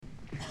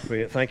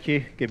Brilliant, thank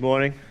you. Good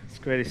morning. It's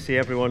great to see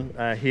everyone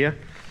here.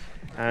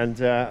 And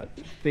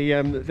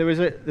there was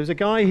a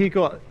guy who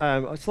got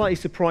a slightly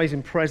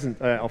surprising present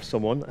of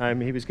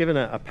someone. He was given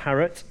a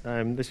parrot.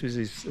 This was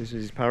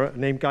his parrot,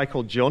 a guy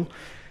called John.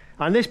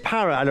 And this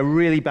parrot had a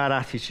really bad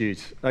attitude.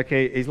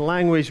 Okay, his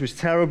language was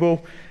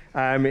terrible.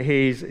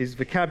 His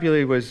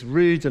vocabulary was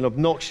rude and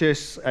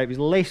obnoxious. It was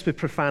laced with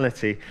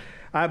profanity.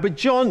 But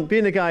John,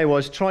 being the guy he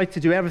was, tried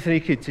to do everything he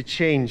could to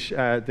change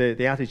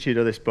the attitude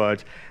of this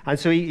bird. And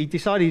so he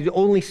decided he'd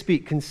only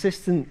speak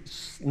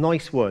consistent,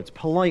 nice words,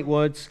 polite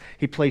words.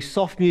 He'd play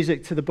soft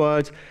music to the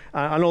bird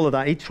and all of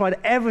that. He tried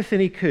everything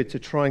he could to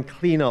try and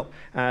clean up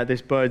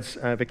this bird's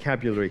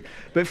vocabulary.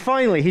 But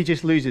finally, he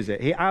just loses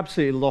it. He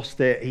absolutely lost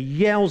it. He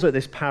yells at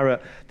this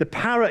parrot. The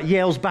parrot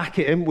yells back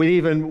at him with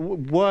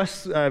even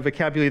worse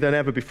vocabulary than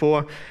ever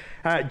before.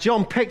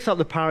 John picks up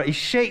the parrot, he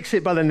shakes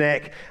it by the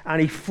neck, and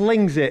he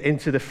flings it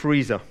into the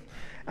freezer.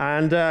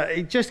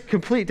 And just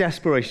complete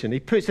desperation.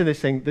 He puts in this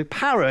thing. The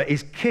parrot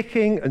is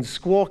kicking and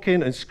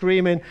squawking and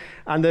screaming,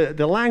 and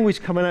the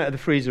language coming out of the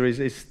freezer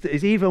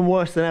is even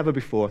worse than ever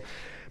before.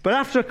 But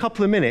after a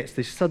couple of minutes,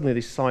 there's suddenly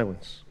this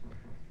silence.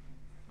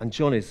 And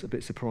John is a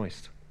bit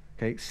surprised.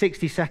 Okay,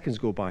 60 seconds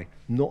go by,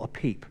 not a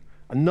peep.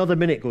 Another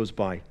minute goes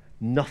by,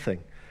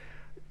 nothing.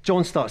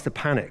 John starts to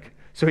panic.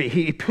 So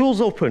he pulls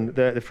open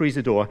the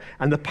freezer door,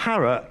 and the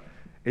parrot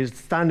is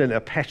standing there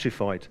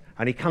petrified.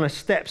 And he kind of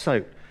steps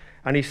out,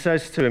 and he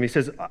says to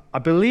him, I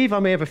believe I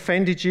may have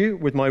offended you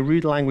with my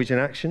rude language and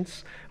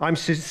actions. I'm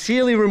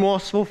sincerely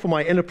remorseful for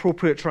my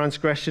inappropriate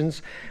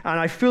transgressions, and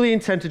I fully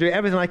intend to do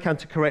everything I can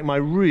to correct my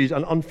rude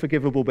and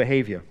unforgivable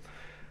behavior.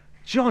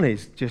 John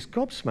is just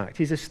gobsmacked.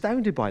 He's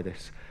astounded by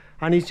this.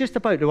 And he's just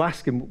about to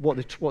ask him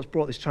what's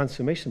brought this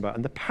transformation about.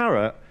 And the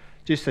parrot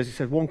just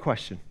said one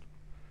question.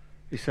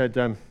 He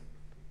said,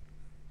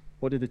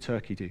 what did the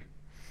turkey do?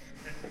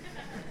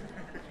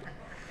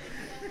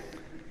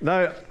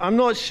 Now, I'm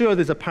not sure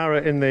there's a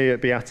parrot in the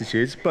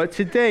Beatitudes, but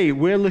today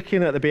we're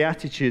looking at the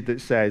Beatitude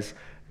that says,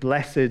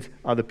 blessed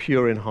are the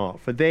pure in heart,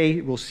 for they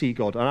will see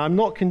God. And I'm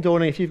not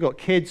condoning, if you've got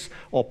kids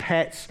or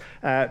pets,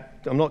 I'm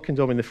not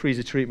condoning the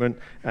freezer treatment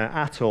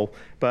at all,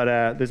 but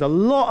there's a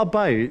lot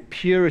about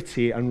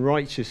purity and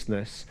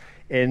righteousness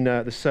in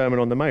the Sermon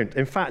on the Mount.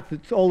 In fact,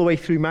 it's all the way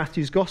through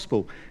Matthew's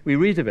Gospel, we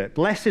read of it.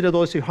 Blessed are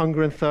those who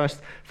hunger and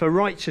thirst for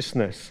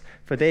righteousness,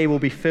 for they will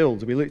be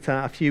filled. We looked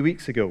at it a few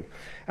weeks ago.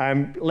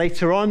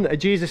 Later on,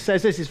 Jesus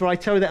says this, for I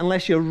tell you that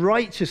unless your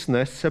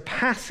righteousness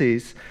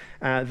surpasses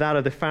that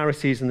of the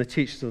Pharisees and the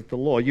teachers of the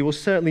law, you will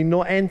certainly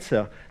not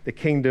enter the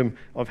kingdom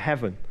of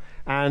heaven.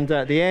 And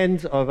at the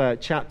end of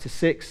chapter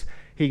 6,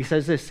 he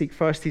says this, seek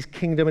first his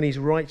kingdom and his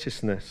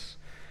righteousness.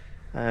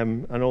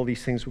 And all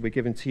these things will be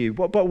given to you.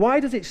 But why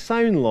does it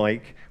sound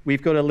like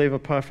we've got to live a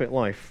perfect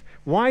life?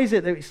 Why is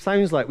it that it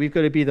sounds like we've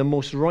got to be the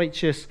most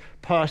righteous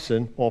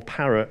person or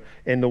parrot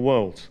in the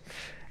world?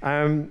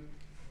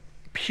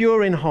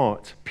 Pure in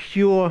heart,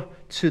 pure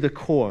to the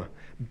core.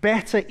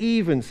 Better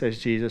even, says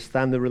Jesus,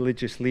 than the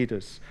religious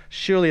leaders.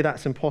 Surely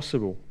that's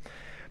impossible.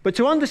 But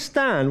to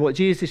understand what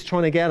Jesus is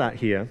trying to get at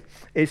here,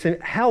 it's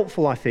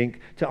helpful, I think,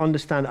 to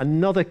understand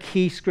another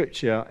key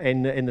scripture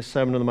in the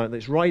Sermon on the Mount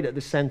that's right at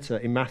the center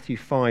in Matthew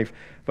 5,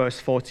 verse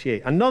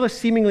 48. Another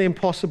seemingly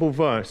impossible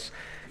verse,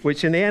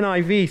 which in the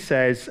NIV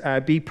says,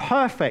 be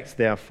perfect,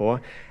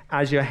 therefore,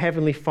 as your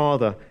heavenly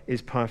Father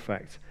is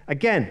perfect.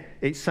 Again,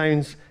 it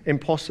sounds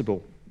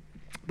impossible.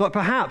 But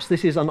perhaps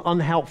this is an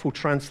unhelpful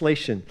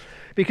translation,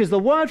 because the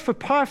word for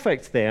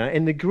perfect there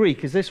in the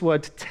Greek is this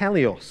word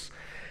teleos.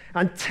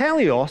 And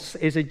teleos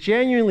is a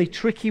genuinely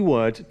tricky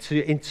word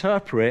to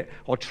interpret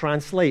or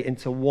translate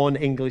into one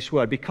English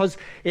word because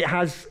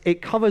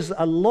it covers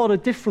a lot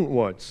of different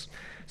words.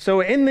 So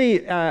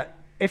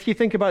if you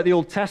think about the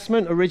Old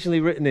Testament,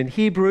 originally written in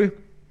Hebrew,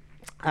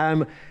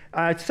 2nd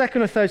or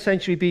 3rd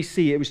century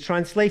BC, it was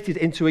translated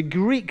into a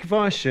Greek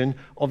version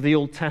of the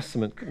Old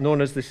Testament,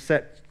 known as the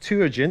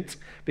Septuagint,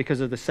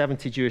 because of the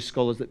 70 Jewish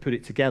scholars that put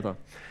it together.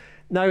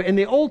 Now, in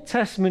the Old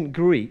Testament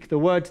Greek, the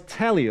word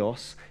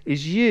teleos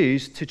is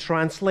used to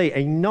translate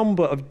a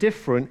number of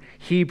different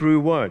Hebrew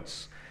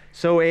words.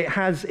 So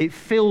it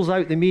fills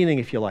out the meaning,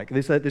 if you like.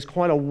 There's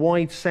quite a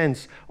wide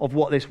sense of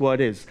what this word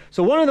is.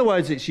 So one of the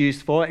words it's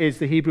used for is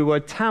the Hebrew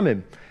word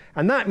tamim,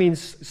 and that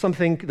means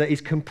something that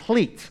is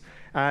complete,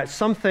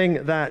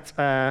 something that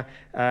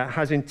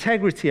has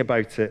integrity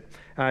about it,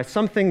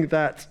 something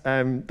that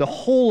the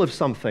whole of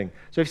something.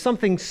 So if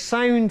something's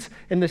sound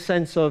in the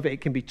sense of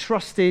it can be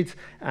trusted,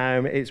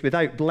 it's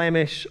without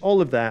blemish, all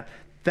of that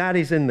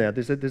is in there.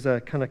 There's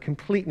a kind of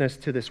completeness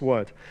to this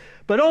word.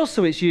 But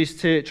also it's used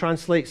to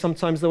translate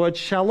sometimes the word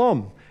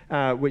shalom,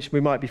 which we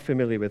might be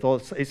familiar with,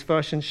 or its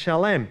version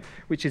shalem,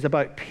 which is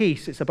about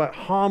peace, it's about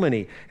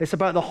harmony, it's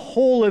about the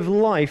whole of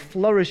life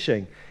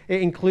flourishing.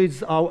 It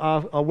includes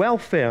our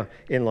welfare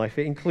in life,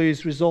 it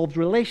includes resolved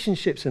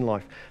relationships in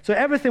life. So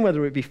everything,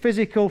 whether it be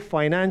physical,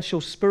 financial,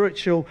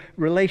 spiritual,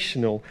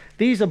 relational,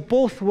 these are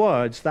both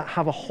words that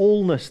have a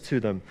wholeness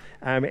to them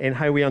in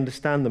how we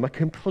understand them, a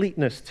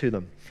completeness to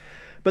them.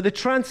 But the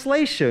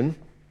translation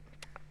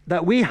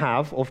that we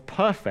have of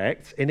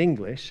perfect in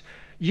English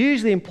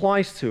usually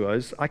implies to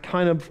us a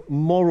kind of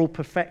moral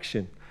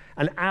perfection,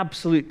 an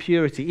absolute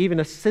purity, even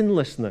a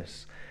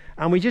sinlessness.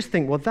 And we just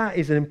think, well, that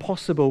is an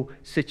impossible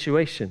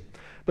situation.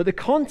 But the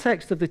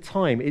context of the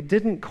time, it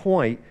didn't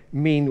quite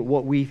mean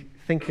what we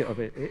think of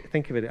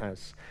it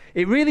as.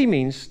 It really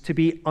means to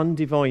be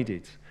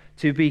undivided,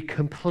 to be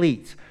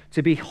complete,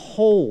 to be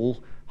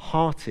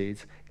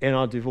wholehearted in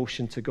our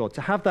devotion to God,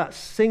 to have that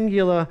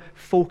singular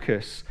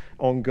focus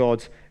on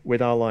God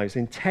with our lives,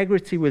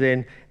 integrity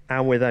within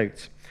and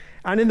without.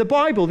 And in the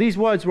Bible, these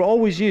words were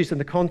always used in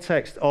the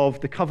context of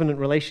the covenant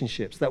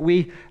relationships, that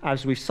we,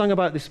 as we've sung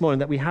about this morning,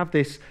 that we have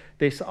this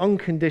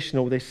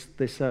unconditional, this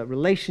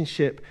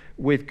relationship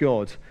with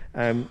God,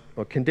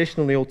 or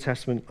conditional in the Old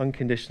Testament,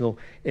 unconditional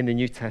in the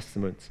New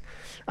Testament.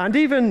 And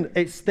even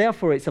it's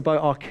about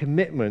our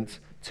commitment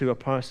to a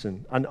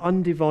person, an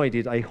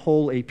undivided, a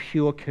whole, a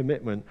pure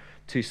commitment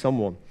to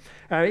someone.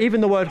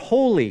 Even the word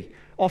holy,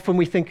 often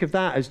we think of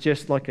that as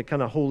just like a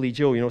kind of holy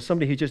Joe,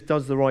 somebody who just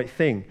does the right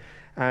thing.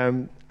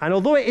 And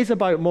although it is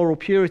about moral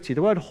purity,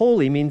 the word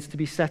holy means to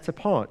be set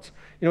apart.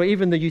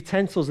 Even the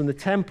utensils in the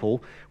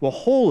temple were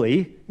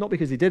holy, not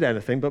because they did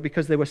anything, but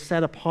because they were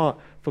set apart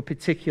for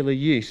particular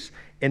use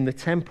in the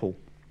temple.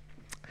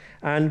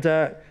 And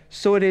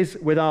so it is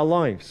with our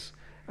lives.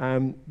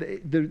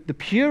 The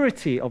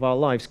purity of our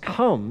lives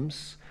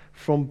comes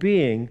from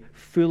being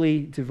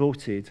fully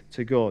devoted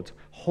to God,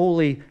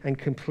 wholly and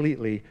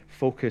completely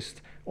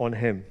focused on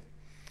Him.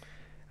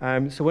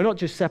 So we're not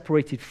just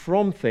separated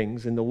from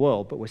things in the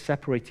world, but we're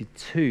separated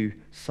to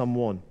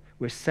someone.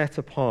 We're set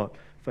apart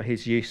for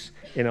His use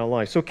in our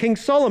lives. So King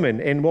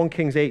Solomon in 1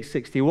 Kings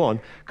 8:61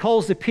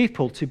 calls the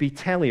people to be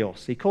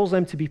teleos. He calls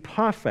them to be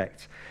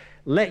perfect.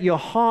 Let your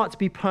heart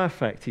be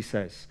perfect, he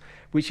says,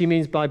 which he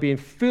means by being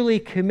fully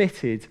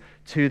committed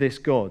to this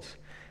God.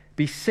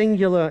 Be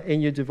singular in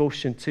your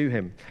devotion to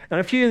Him. And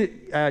a few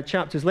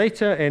chapters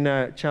later,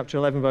 in chapter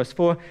 11, verse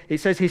 4, it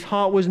says his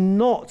heart was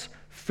not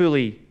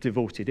fully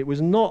devoted. It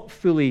was not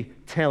fully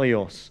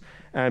teleos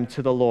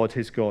to the Lord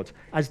his God,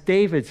 as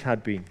David's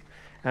had been.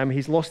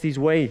 He's lost his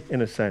way,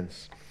 in a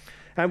sense.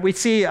 And we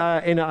see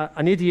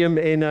an idiom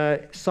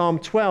in Psalm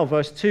 12,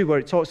 verse 2, where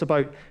it talks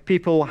about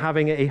people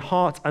having a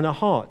heart and a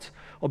heart,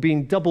 or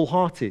being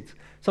double-hearted.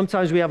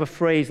 Sometimes we have a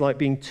phrase like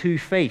being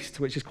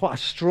two-faced, which is quite a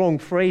strong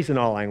phrase in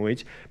our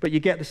language, but you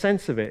get the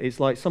sense of it. It's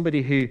like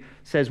somebody who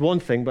says one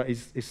thing but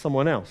is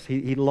someone else.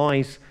 He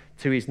lies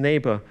to his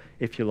neighbor,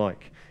 if you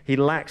like. He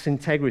lacks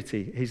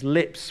integrity. His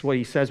lips, what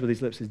he says with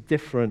his lips, is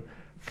different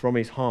from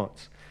his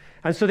heart.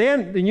 And so the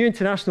New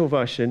International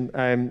Version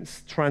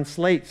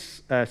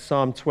translates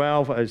Psalm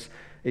 12 as,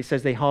 it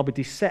says they harbor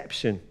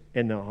deception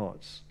in their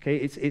hearts. Okay,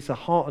 it's a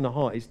heart and a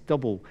heart. It's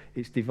double.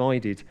 It's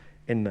divided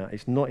in that.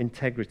 It's not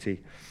integrity.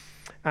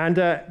 And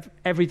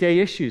everyday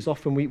issues,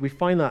 often we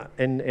find that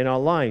in our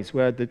lives,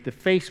 where the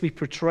face we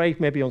portray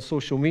maybe on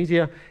social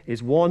media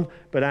is one,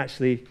 but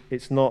actually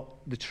it's not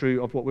the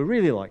true of what we're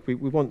really like. We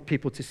want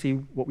people to see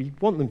what we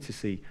want them to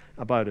see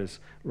about us,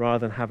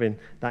 rather than having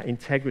that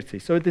integrity.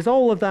 So there's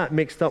all of that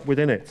mixed up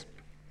within it.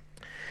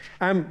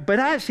 But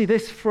actually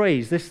this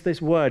phrase,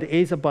 this word,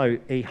 is about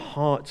a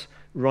heart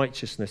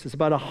righteousness. It's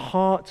about a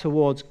heart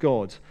towards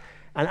God.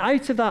 And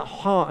out of that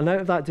heart and out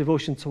of that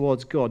devotion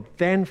towards God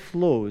then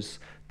flows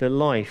the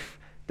life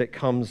that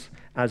comes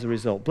as a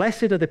result.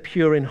 Blessed are the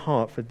pure in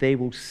heart, for they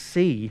will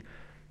see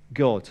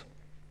God.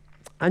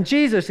 And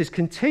Jesus is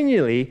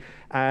continually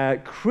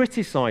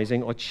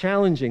criticizing or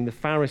challenging the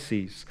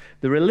Pharisees,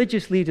 the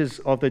religious leaders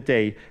of the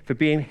day, for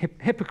being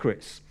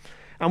hypocrites.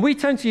 And we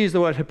tend to use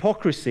the word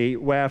hypocrisy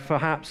where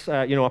perhaps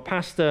a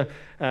pastor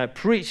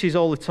preaches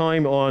all the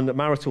time on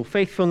marital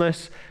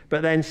faithfulness,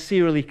 but then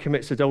serially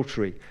commits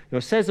adultery.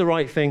 Says the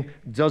right thing,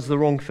 does the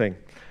wrong thing.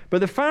 But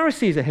the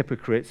Pharisees are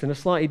hypocrites in a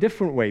slightly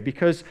different way,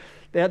 because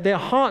their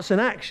hearts and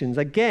actions,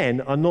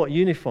 again, are not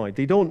unified.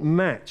 They don't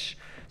match.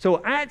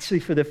 So actually,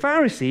 for the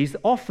Pharisees,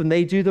 often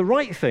they do the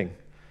right thing.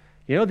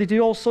 They do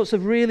all sorts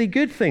of really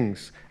good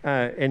things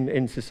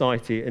in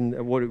society, and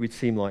what it would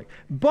seem like.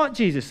 But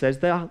Jesus says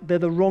they're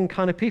the wrong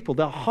kind of people.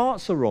 Their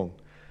hearts are wrong.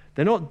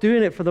 They're not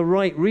doing it for the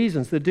right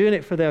reasons. They're doing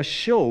it for their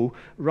show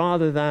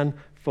rather than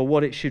for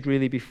what it should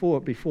really be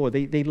for.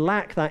 They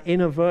lack that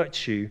inner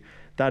virtue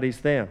that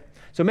is there.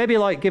 So maybe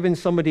like giving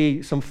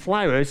somebody some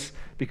flowers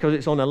because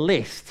it's on a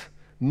list,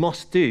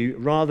 must do,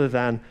 rather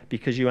than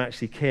because you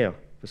actually care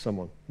for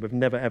someone. We've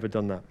never, ever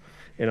done that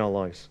in our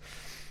lives.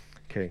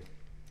 Okay.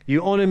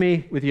 You honor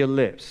me with your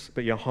lips,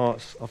 but your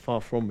hearts are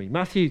far from me.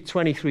 Matthew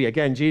 23,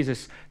 again,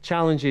 Jesus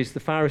challenges the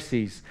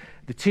Pharisees,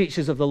 the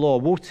teachers of the law.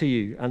 Woe to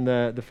you, and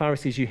the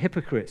Pharisees, you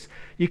hypocrites.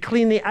 You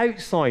clean the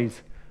outside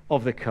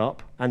of the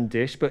cup and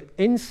dish, but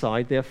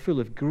inside they are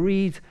full of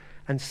greed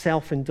and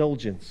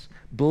self-indulgence.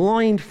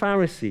 Blind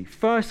Pharisee,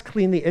 first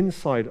clean the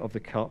inside of the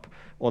cup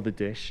or the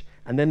dish,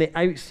 and then the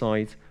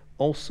outside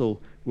also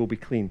will be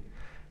clean.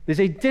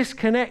 There's a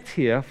disconnect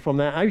here from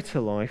their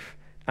outer life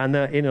and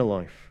their inner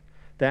life.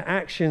 Their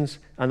actions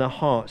and their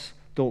hearts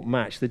don't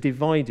match. They're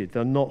divided.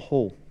 They're not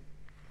whole.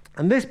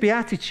 And this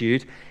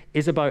beatitude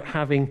is about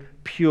having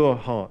pure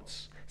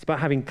hearts. It's about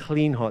having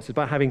clean hearts. It's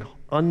about having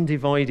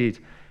undivided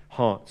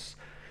hearts.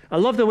 I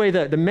love the way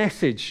that the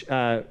Message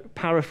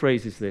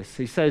paraphrases this.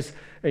 He says,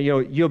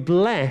 you're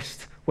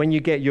blessed when you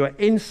get your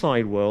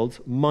inside world,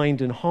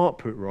 mind and heart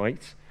put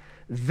right.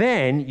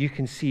 Then you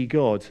can see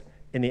God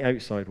in the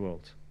outside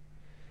world.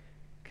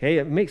 Okay,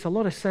 it makes a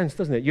lot of sense,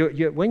 doesn't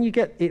it? When you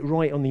get it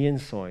right on the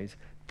inside,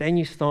 then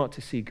you start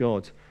to see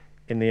God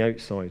in the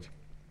outside.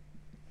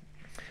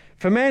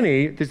 For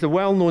many, there's the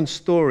well-known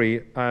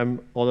story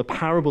or the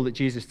parable that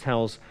Jesus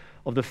tells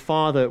of the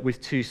father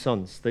with two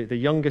sons, the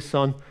younger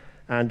son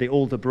and the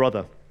older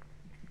brother.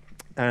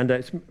 And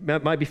it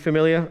might be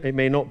familiar, it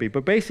may not be.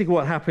 But basically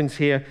what happens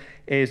here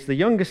is the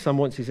younger son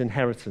wants his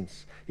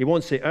inheritance. He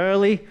wants it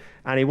early,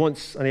 and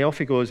off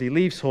he goes. He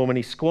leaves home and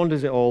he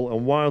squanders it all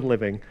on wild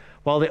living,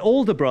 while the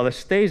older brother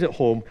stays at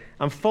home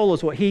and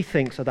follows what he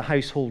thinks are the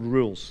household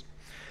rules.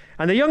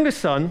 And the younger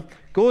son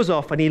goes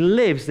off and he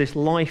lives this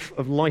life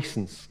of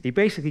license. He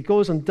basically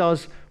goes and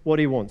does what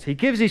he wants. He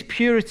gives his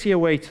purity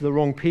away to the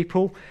wrong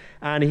people,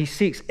 and he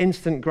seeks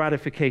instant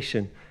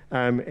gratification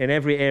in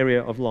every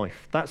area of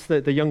life. That's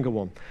the younger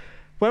one.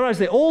 Whereas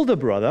the older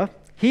brother,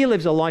 he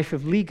lives a life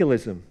of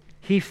legalism.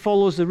 He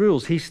follows the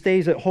rules. He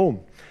stays at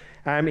home.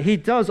 He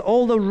does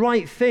all the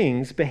right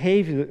things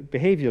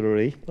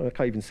behaviorally. I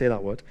can't even say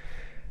that word.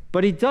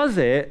 But he does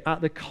it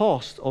at the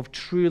cost of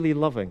truly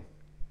loving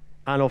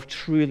and of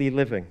truly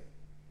living.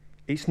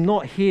 It's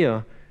not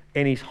here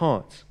in his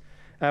heart.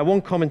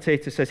 One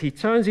commentator says he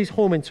turns his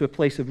home into a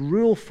place of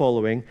rule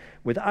following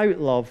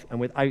without love and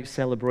without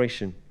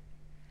celebration.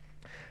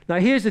 Now,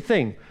 here's the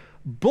thing.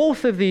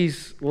 Both of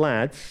these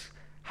lads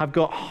have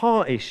got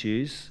heart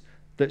issues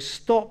that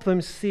stop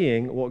them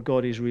seeing what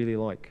God is really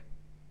like.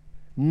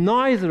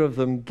 Neither of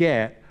them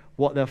get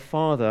what their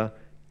father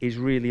is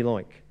really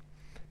like.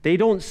 They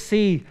don't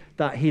see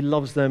that he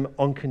loves them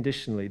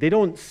unconditionally. They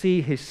don't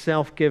see his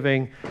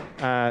self-giving,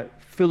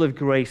 full of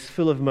grace,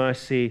 full of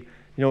mercy,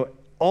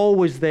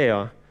 always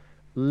there,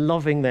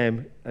 loving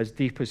them as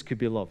deep as could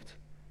be loved.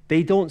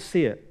 They don't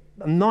see it.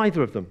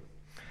 Neither of them.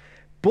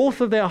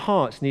 Both of their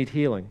hearts need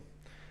healing.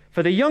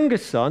 For the younger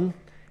son,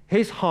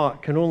 his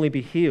heart can only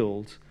be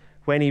healed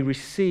when he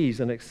receives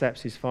and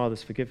accepts his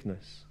father's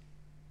forgiveness.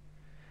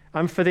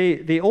 And for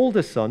the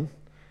older son,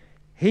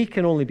 he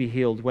can only be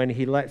healed when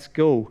he lets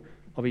go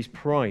of his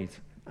pride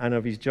and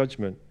of his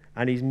judgment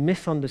and his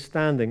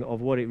misunderstanding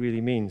of what it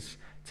really means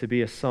to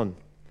be a son.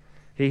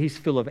 He's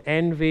full of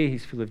envy,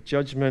 he's full of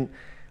judgment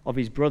of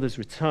his brother's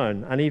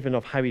return, and even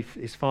of how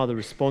his father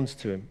responds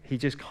to him. He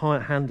just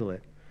can't handle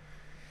it.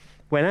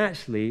 When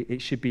actually,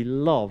 it should be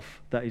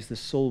love that is the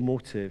sole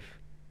motive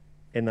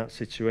in that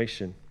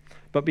situation.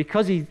 But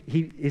because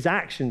his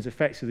actions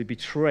effectively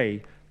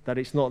betray that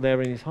it's not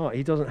there in his heart,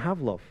 he doesn't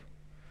have love.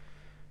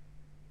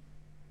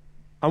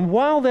 And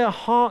while their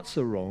hearts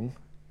are wrong,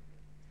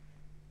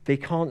 they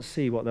can't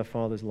see what their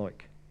father's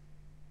like.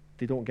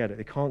 They don't get it.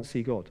 They can't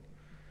see God.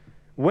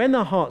 When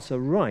their hearts are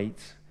right,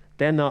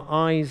 then their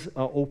eyes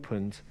are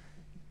opened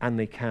and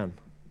they can.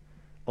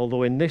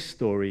 Although in this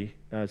story,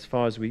 as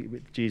far as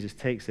Jesus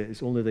takes it,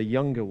 it's only the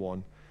younger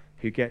one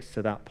who gets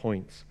to that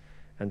point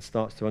and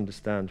starts to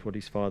understand what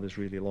his father's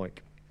really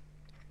like.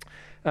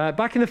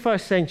 Back in the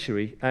first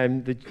century,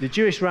 the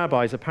Jewish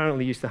rabbis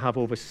apparently used to have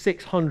over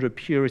 600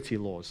 purity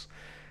laws.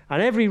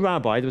 And every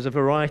rabbi, there was a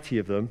variety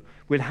of them,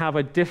 would have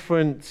a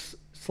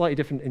slightly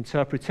different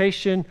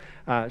interpretation,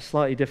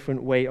 slightly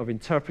different way of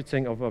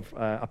interpreting, of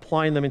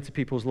applying them into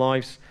people's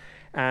lives.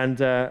 And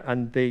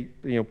they,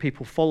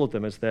 people followed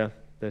them as their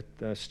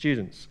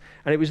students.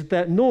 And it was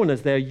known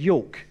as their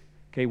yoke,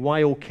 okay,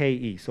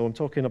 Y-O-K-E. So I'm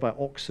talking about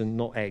oxen,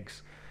 not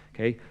eggs.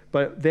 Okay,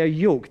 but their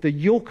yoke, the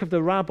yoke of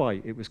the rabbi,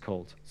 it was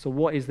called. So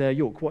what is their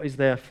yoke? What is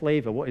their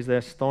flavor? What is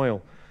their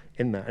style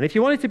in that? And if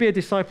you wanted to be a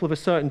disciple of a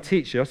certain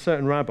teacher, a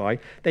certain rabbi,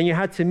 then you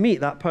had to meet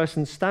that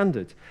person's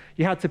standard.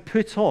 You had to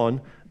put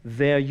on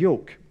their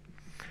yoke.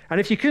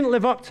 And if you couldn't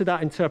live up to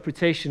that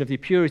interpretation of the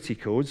purity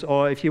codes,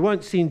 or if you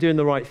weren't seen doing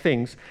the right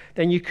things,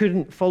 then you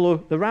couldn't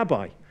follow the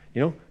rabbi.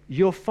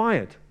 You're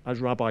fired, as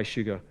Rabbi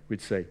Sugar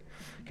would say.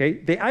 Okay,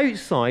 the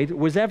outside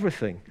was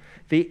everything.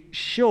 The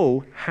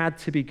show had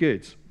to be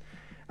good.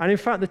 And in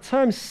fact, the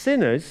term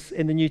sinners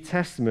in the New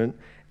Testament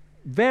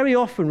very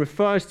often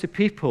refers to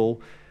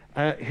people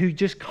who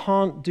just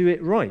can't do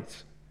it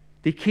right.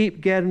 They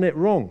keep getting it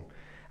wrong.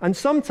 And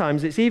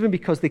sometimes it's even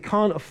because they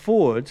can't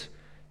afford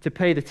to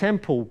pay the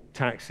temple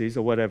taxes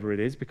or whatever it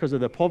is because of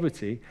their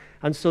poverty.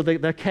 And so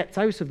they're kept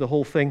out of the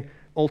whole thing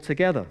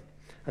altogether.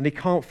 And they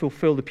can't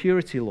fulfill the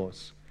purity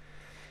laws.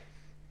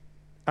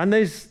 And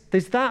there's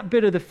that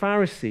bit of the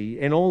Pharisee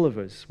in all of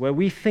us where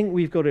we think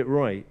we've got it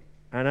right,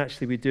 and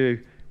actually we do.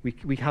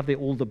 We have the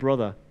older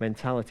brother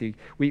mentality.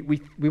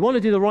 We want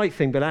to do the right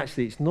thing, but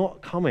actually it's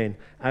not coming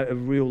out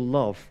of real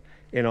love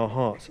in our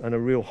hearts and a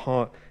real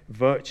heart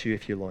virtue,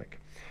 if you like.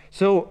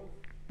 So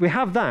we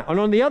have that. And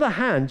on the other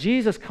hand,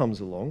 Jesus comes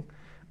along,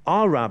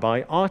 our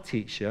rabbi, our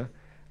teacher,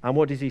 and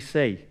what does he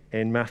say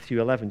in Matthew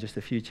 11, just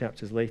a few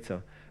chapters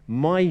later?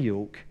 My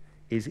yoke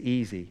is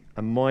easy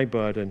and my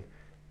burden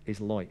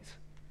is light.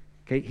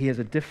 Okay? He has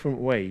a different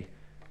way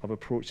of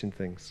approaching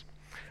things.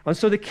 And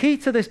so the key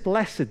to this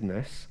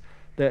blessedness,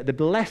 the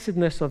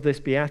blessedness of this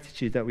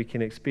beatitude that we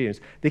can experience,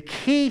 the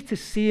key to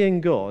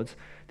seeing God,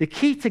 the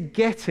key to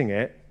getting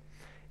it,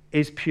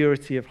 is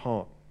purity of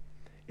heart.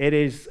 It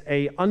is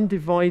an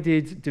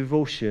undivided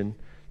devotion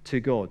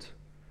to God.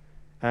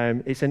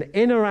 It's an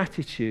inner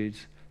attitude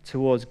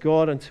towards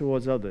God and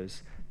towards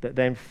others that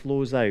then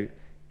flows out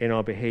in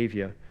our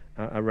behavior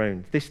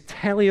around. This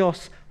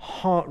teleos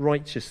heart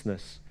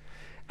righteousness.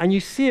 And you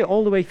see it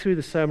all the way through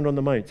the Sermon on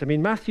the Mount. I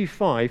mean, Matthew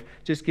 5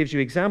 just gives you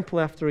example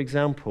after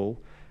example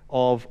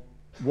of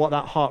what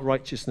that heart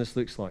righteousness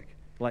looks like.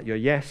 Let your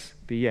yes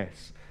be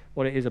yes.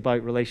 What it is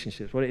about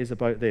relationships, what it is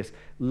about this.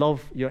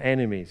 Love your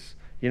enemies.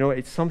 You know,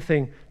 it's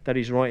something that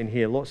he's writing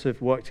here. Lots of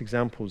worked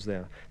examples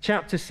there.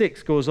 Chapter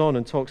 6 goes on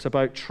and talks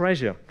about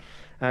treasure,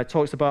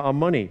 talks about our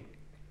money.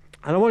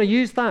 And I want to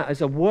use that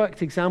as a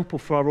worked example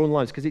for our own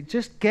lives because it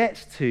just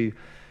gets to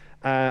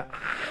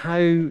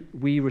how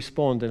we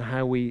respond and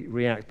how we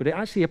react. But it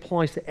actually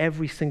applies to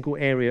every single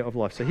area of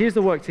life. So here's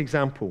the worked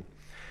example.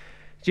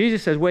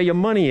 Jesus says, where your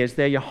money is,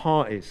 there your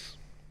heart is.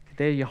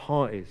 There your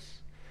heart is.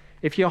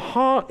 If your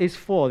heart is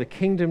for the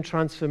kingdom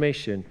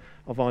transformation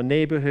of our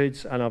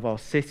neighborhoods and of our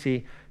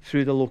city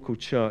through the local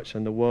church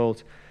and the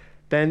world,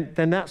 then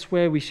that's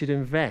where we should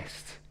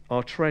invest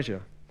our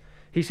treasure.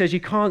 He says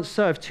you can't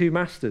serve two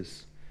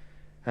masters,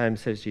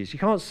 says Jesus. You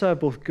can't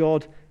serve both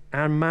God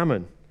and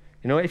mammon.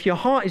 You know, if your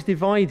heart is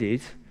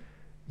divided,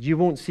 you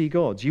won't see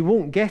God. You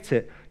won't get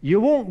it. You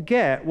won't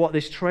get what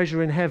this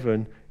treasure in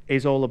heaven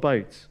is all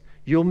about.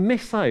 You'll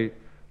miss out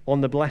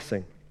on the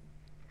blessing.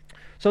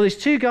 So there's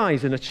two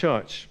guys in a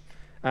church.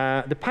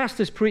 The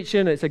pastor's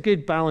preaching. It's a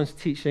good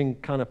balanced teaching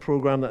kind of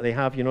program that they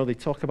have. You know, they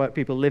talk about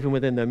people living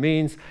within their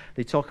means.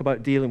 They talk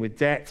about dealing with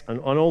debt and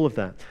all of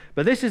that.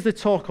 But this is the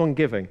talk on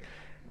giving.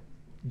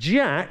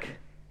 Jack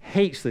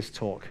hates this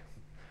talk,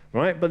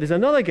 right? But there's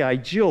another guy,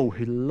 Joe,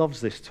 who loves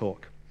this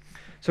talk.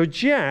 So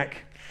Jack,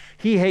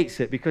 he hates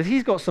it because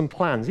he's got some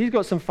plans. He's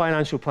got some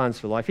financial plans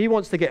for life. He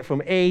wants to get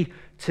from A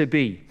to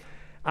B.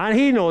 And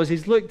he knows,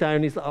 he's looked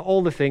down, he's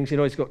all the things, you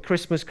know, he's got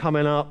Christmas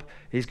coming up,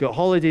 he's got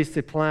holidays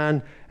to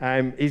plan,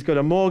 he's got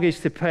a mortgage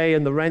to pay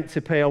and the rent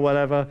to pay or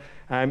whatever,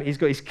 he's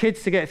got his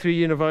kids to get through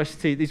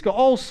university, he's got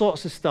all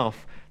sorts of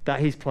stuff that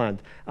he's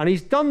planned. And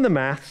he's done the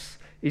maths,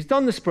 he's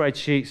done the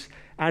spreadsheets,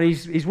 and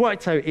he's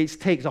worked out it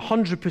takes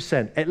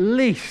 100%, at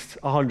least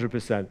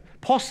 100%,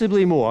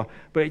 possibly more,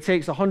 but it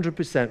takes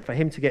 100% for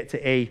him to get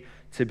to A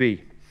to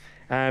B.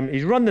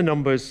 He's run the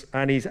numbers,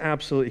 and he's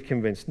absolutely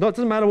convinced. It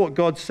doesn't matter what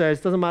God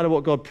says, doesn't matter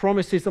what God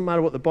promises, doesn't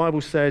matter what the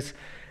Bible says.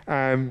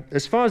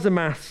 As far as the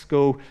maths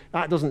go,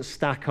 that doesn't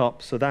stack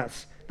up, so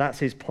that's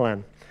his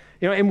plan.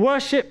 You know, in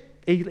worship,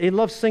 he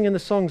loves singing the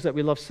songs that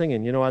we love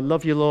singing. You know, I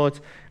love you, Lord.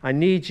 I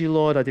need you,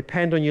 Lord. I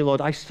depend on you,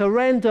 Lord. I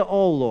surrender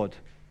all, Lord,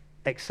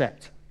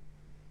 except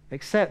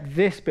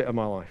this bit of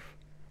my life,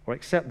 or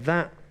except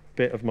that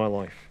bit of my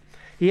life.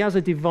 He has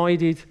a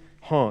divided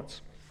heart.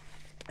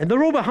 In the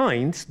row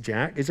behind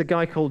Jack is a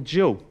guy called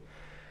Joe.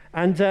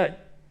 And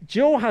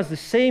Joe has the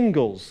same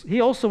goals. He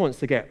also wants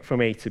to get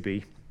from A to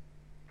B.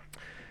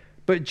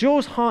 But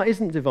Joe's heart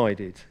isn't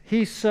divided.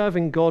 He's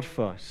serving God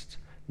first,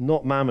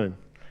 not mammon.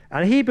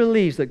 And he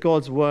believes that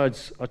God's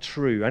words are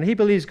true. And he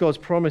believes God's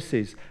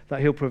promises that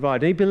he'll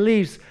provide. And he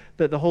believes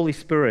that the Holy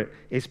Spirit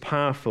is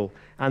powerful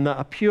and that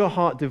a pure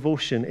heart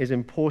devotion is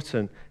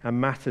important and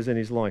matters in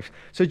his life.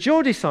 So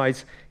Joe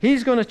decides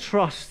he's going to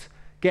trust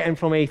getting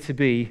from A to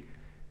B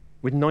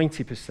with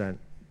 90%,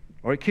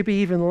 or it could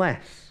be even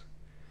less.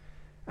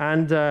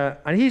 And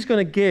he's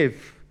going to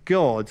give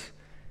God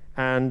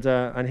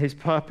and his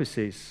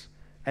purposes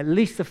at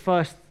least the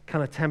first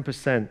kind of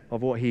 10%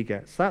 of what he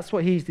gets. That's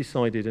what he's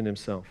decided in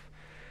himself.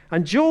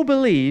 And Joe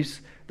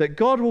believes that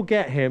God will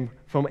get him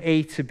from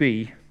A to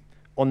B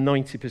on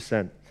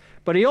 90%.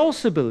 But he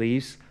also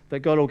believes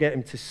that God will get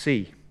him to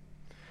C.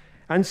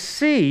 And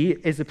C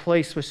is the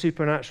place where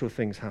supernatural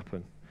things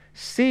happen.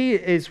 C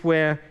is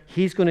where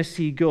he's going to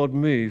see God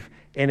move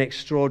in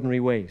extraordinary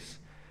ways.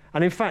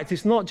 And in fact,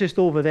 it's not just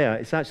over there,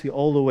 it's actually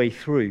all the way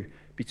through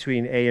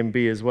between A and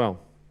B as well.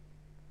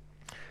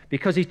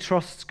 Because he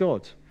trusts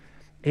God.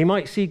 He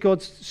might see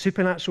God's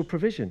supernatural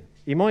provision.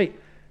 He might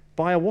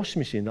buy a washing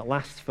machine that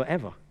lasts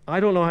forever. I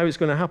don't know how it's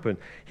going to happen.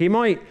 He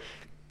might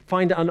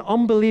find an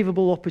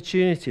unbelievable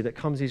opportunity that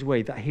comes his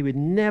way that he would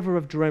never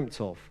have dreamt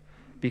of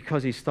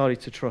because he started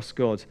to trust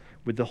God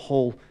with the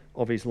whole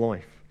of his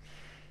life.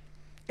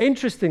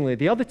 Interestingly,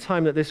 the other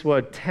time that this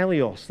word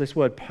teleos, this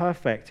word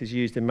perfect, is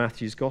used in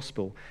Matthew's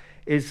gospel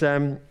is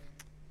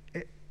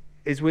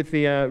with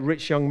the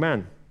rich young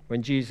man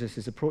when Jesus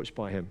is approached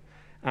by him.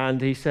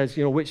 And he says,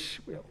 you know,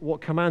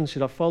 what commands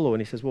should I follow?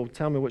 And he says, well,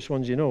 tell me which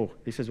ones you know.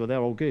 He says, well, they're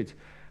all good.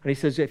 And he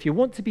says, if you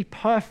want to be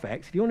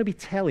perfect, if you want to be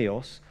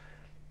teleos,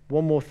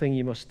 one more thing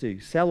you must do.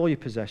 Sell all your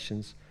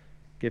possessions,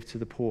 give to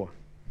the poor.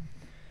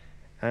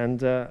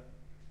 And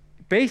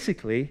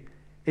basically,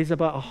 it's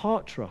about a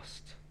heart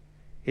trust.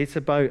 It's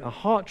about a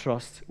heart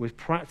trust with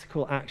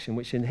practical action,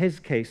 which in his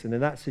case and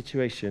in that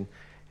situation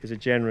is a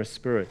generous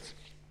spirit.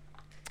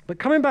 But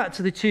coming back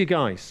to the two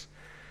guys,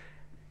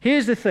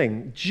 here's the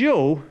thing.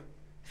 Joe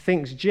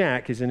thinks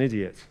Jack is an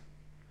idiot.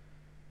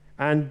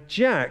 And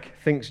Jack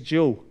thinks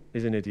Joe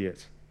is an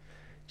idiot.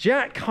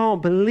 Jack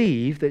can't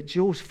believe that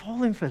Joe's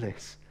falling for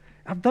this.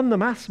 I've done the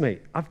maths,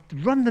 mate. I've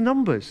run the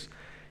numbers.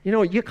 You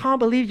know, you can't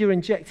believe you're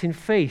injecting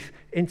faith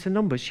into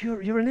numbers.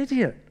 You're an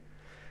idiot.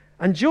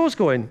 And Joe's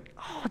going,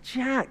 oh,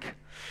 Jack.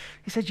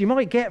 He said, you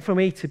might get from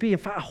A to B. In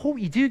fact, I hope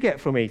you do get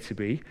from A to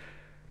B.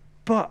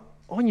 But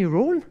on your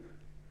own,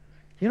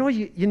 you know,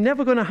 you're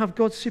never going to have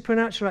God's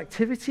supernatural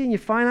activity in your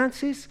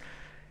finances.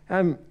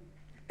 Are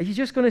you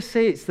just going to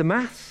say it's the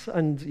maths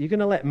and you're going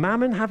to let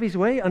Mammon have his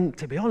way? And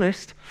to be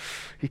honest,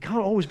 he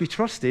can't always be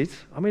trusted.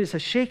 I mean, it's a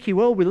shaky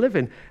world we live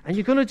in. And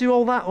you're going to do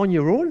all that on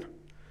your own?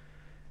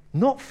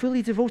 Not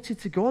fully devoted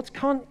to God?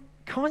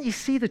 Can't you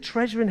see the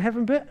treasure in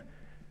heaven bit?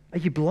 Are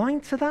you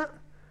blind to that?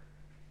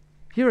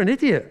 You're an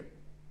idiot.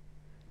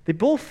 They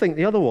both think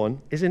the other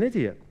one is an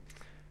idiot.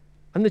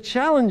 And the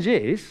challenge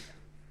is,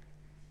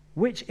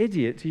 which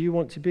idiot do you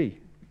want to be?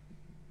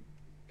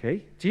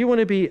 Okay? Do you want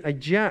to be a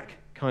Jack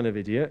kind of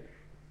idiot,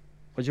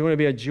 or do you want to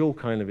be a Joe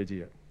kind of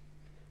idiot?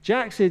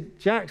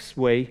 Jack's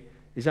way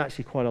is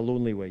actually quite a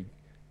lonely way.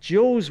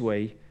 Joe's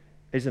way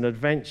is an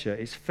adventure,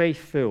 it's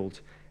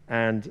faith-filled,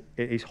 and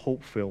it is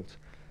hope-filled.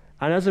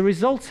 And as a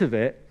result of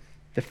it,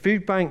 the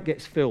food bank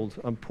gets filled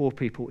and poor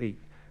people eat.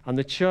 And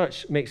the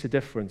church makes a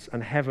difference,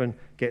 and heaven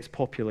gets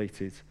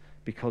populated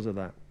because of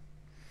that.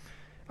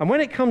 And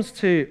when it comes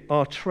to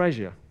our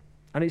treasure,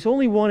 and it's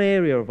only one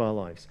area of our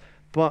lives,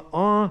 but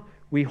are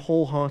we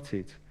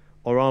wholehearted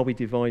or are we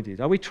divided?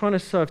 Are we trying to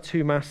serve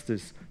two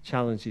masters,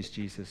 challenges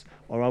Jesus,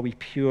 or are we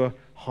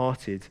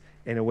pure-hearted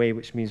in a way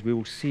which means we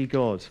will see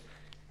God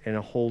in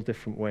a whole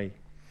different way?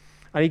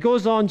 And he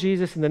goes on,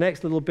 Jesus, in the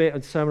next little bit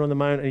of Sermon on the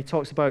Mount, and he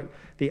talks about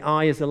the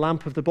eye as the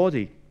lamp of the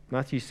body,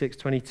 Matthew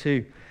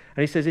 6:22.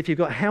 And he says, if you've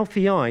got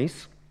healthy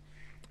eyes,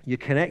 you're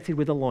connected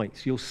with the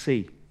lights, you'll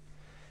see.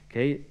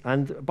 Okay?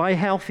 And by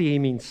healthy, he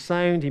means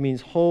sound, he means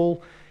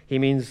whole, he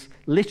means,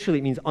 literally,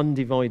 it means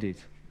undivided.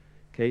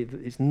 Okay?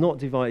 It's not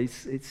divided,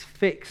 it's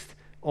fixed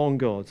on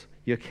God.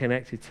 You're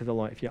connected to the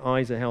light if your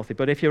eyes are healthy.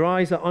 But if your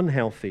eyes are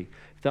unhealthy,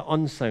 if they're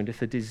unsound, if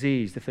they're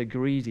diseased, if they're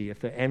greedy, if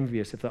they're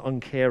envious, if they're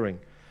uncaring,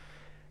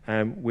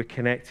 we're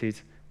connected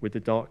with the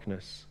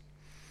darkness.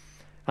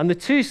 And the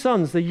two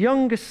sons, the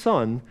youngest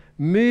son,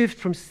 moved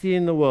from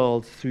seeing the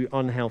world through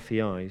unhealthy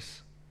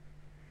eyes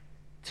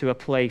to a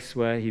place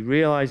where he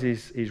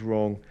realizes he's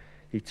wrong,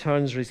 he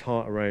turns his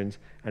heart around,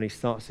 and he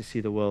starts to see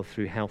the world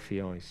through healthy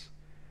eyes.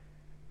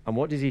 And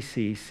what does he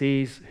see? He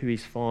sees who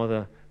his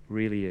father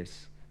really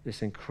is,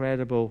 this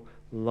incredible,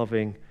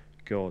 loving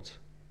God.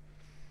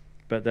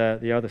 But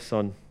the other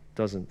son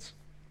doesn't.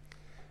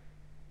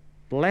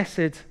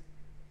 Blessed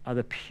are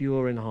the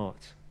pure in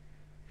heart,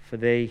 for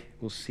they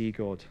will see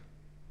God.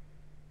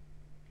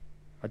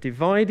 A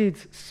divided,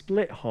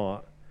 split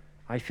heart,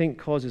 I think,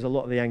 causes a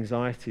lot of the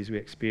anxieties we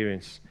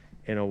experience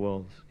in our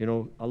world. You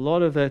know, a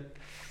lot of the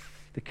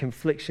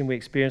confliction we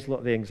experience, a lot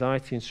of the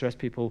anxiety and stress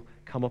people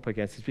come up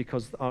against is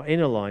because our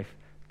inner life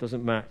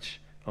doesn't match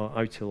our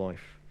outer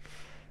life.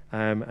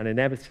 And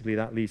inevitably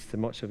that leads to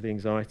much of the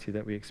anxiety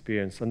that we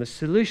experience. And the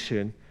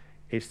solution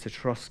is to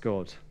trust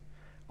God,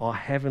 our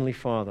Heavenly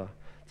Father,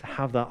 to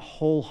have that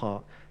whole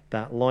heart,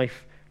 that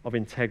life of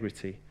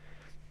integrity.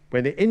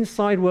 When the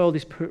inside world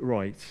is put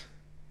right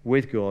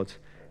with God,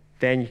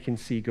 then you can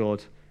see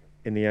God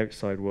in the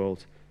outside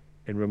world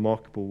in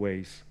remarkable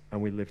ways,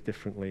 and we live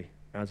differently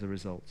as a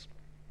result.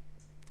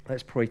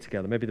 Let's pray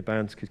together. Maybe the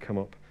bands could come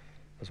up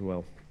as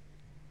well.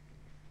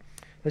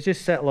 Let's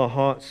just settle our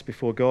hearts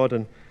before God,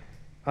 and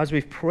as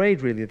we've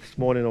prayed really this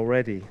morning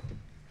already,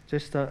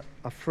 just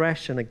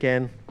afresh and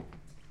again,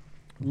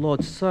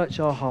 Lord, search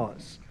our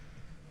hearts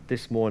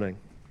this morning.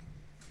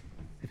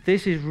 If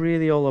this is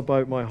really all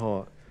about my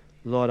heart,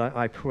 Lord,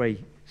 I pray,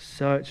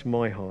 search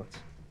my heart.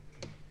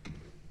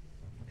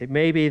 It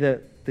may be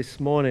that this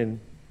morning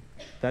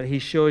that he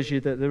shows you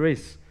that there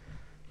is,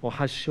 or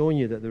has shown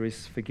you that there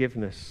is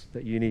forgiveness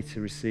that you need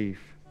to receive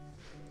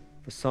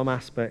for some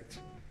aspect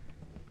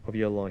of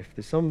your life.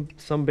 There's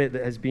some bit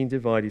that has been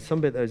divided,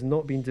 some bit that has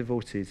not been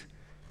devoted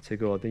to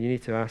God, then you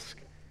need to ask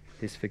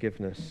his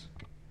forgiveness.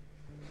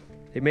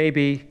 It may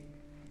be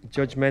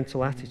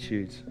judgmental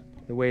attitudes,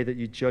 the way that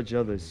you judge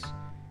others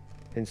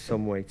in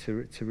some way,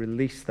 to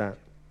release that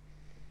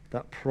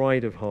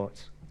pride of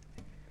heart.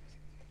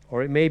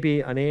 Or it may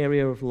be an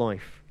area of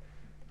life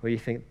where you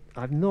think,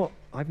 I've not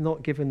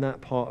given that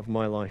part of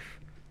my life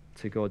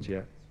to God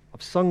yet.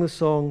 I've sung the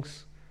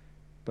songs,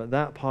 but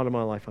that part of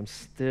my life I'm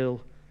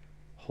still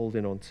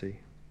holding on to.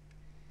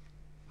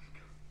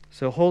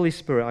 So Holy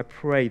Spirit, I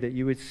pray that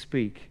you would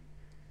speak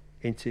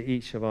into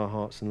each of our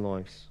hearts and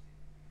lives.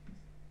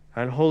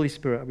 And Holy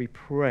Spirit, we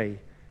pray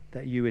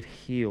that you would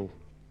heal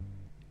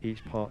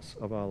each parts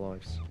of our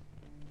lives.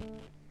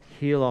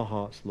 Heal our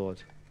hearts,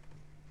 Lord,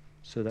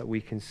 so that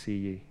we can see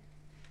you.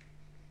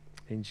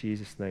 In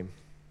Jesus' name,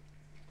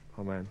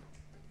 amen.